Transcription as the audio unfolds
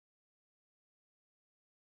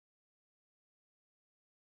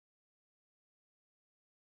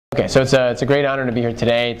Okay, so it's a great honor to be here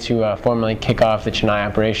today to formally kick off the Chennai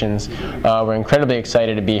operations. We're incredibly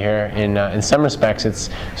excited to be here. In some respects, it's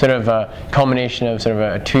sort of a culmination of sort of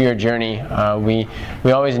a two-year journey.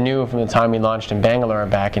 We always knew from the time we launched in Bangalore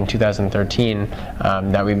back in 2013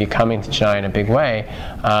 that we'd be coming to Chennai in a big way.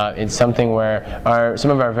 It's something where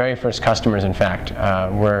some of our very first customers, in fact,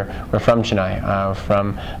 were from Chennai,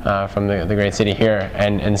 from the great city here,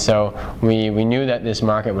 and so we knew that this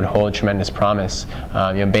market would hold tremendous promise.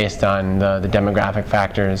 Based on the demographic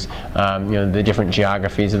factors, the different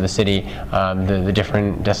geographies of the city, the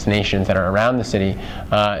different destinations that are around the city,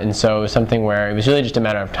 and so it was something where it was really just a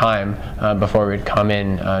matter of time before we'd come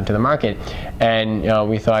in to the market, and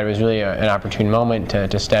we thought it was really an opportune moment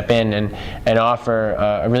to step in and offer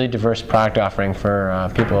a really diverse product offering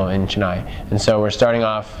for people in Chennai. And so we're starting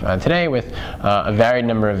off today with a varied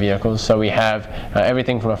number of vehicles. So we have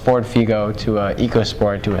everything from a Ford Figo to an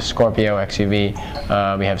EcoSport to a Scorpio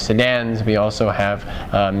XUV. We have sedans. We also have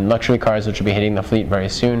luxury cars, which will be hitting the fleet very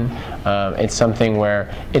soon. It's something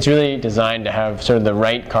where it's really designed to have sort of the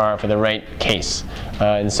right car for the right case.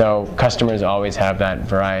 And so customers always have that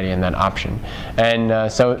variety and that option.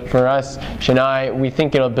 And so for us, Chennai, we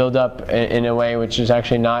think it'll build up in a way which is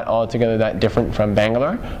actually not altogether that different from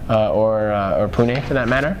Bangalore or Pune, for that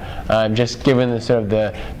matter, just given the sort of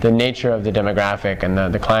the nature of the demographic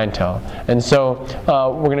and the clientele. And so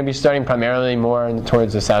we're going to be starting primarily more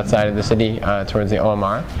towards the south side of the city, towards the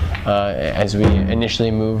OMR, as we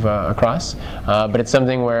initially move across. But it's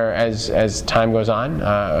something where, as time goes on,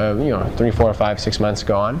 3, 4, 5, 6 months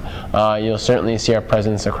go on, you'll certainly see our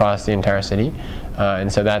presence across the entire city.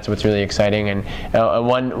 And so that's what's really exciting. And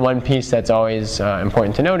one piece that's always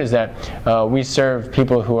important to note is that we serve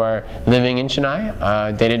people who are living in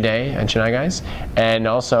Chennai, day to day, and Chennai guys, and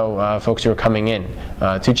also folks who are coming in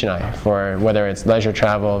to Chennai for whether it's leisure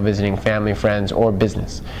travel, visiting family, friends, or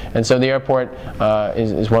business. And so the airport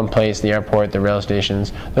is one place. The airport, the rail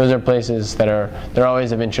stations, those are places they're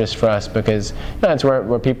always of interest for us because that's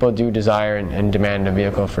where people do desire and demand a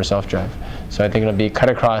vehicle for self-drive. So I think it'll be cut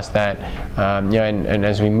across that. And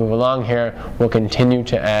as we move along here, we'll continue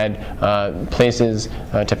to add places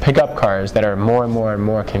to pick up cars that are more and more and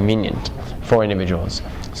more convenient for individuals.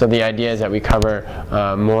 So the idea is that we cover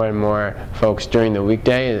more and more folks during the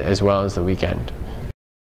weekday as well as the weekend.